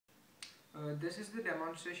This is the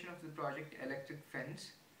demonstration of the project electric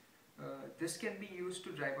fence. This can be used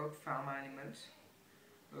to drive out farm animals.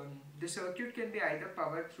 The circuit can be either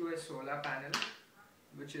powered through a solar panel,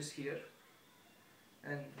 which is here,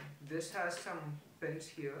 and this has some pins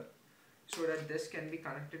here so that this can be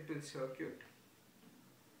connected to the circuit,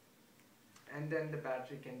 and then the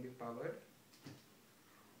battery can be powered.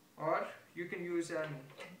 Or you can use an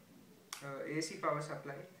AC power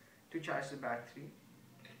supply to charge the battery.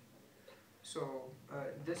 So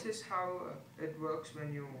this is how it works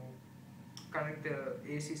when you connect the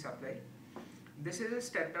AC supply. This is a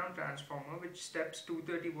step down transformer which steps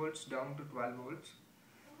 230 volts down to 12 volts,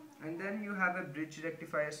 and then you have a bridge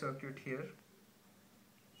rectifier circuit here,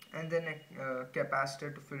 and then a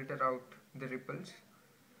capacitor to filter out the ripples,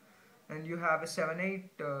 and you have a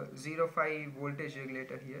 7805 voltage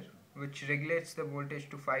regulator here which regulates the voltage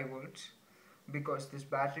to 5 volts because this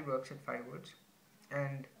battery works at 5 volts,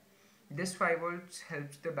 and this 5 volts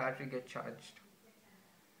helps the battery get charged.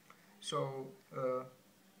 So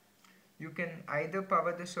you can either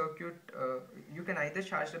power the circuit, you can either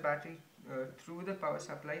charge the battery through the power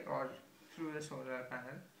supply or through the solar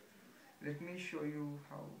panel. Let me show you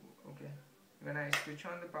how. Okay, when I switch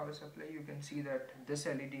on the power supply, you can see that this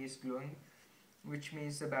LED is glowing, which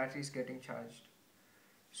means the battery is getting charged.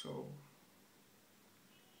 So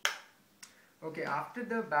okay, after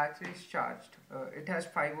the battery is charged, it has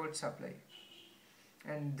 5 volt supply,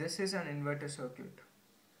 and this is an inverter circuit.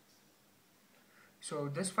 So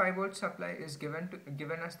this 5 volt supply is given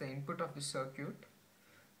as the input of the circuit.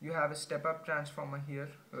 You have a step up transformer here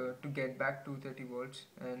to get back 230 volts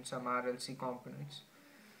and some RLC components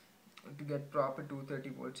to get proper 230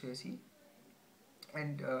 volts AC,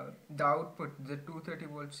 and the output, the 230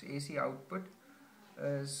 volts AC output,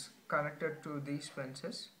 is connected to these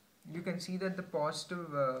fences. You can see that the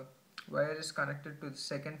positive wire is connected to the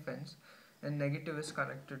second fence and negative is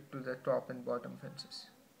connected to the top and bottom fences.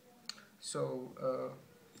 So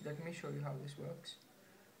let me show you how this works.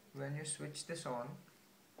 When you switch this on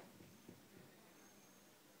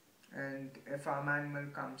and a farm animal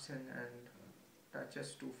comes in and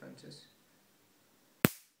touches two fences,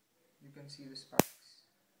 you can see the sparks.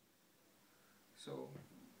 So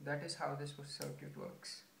that is how this circuit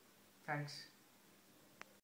works. Thanks.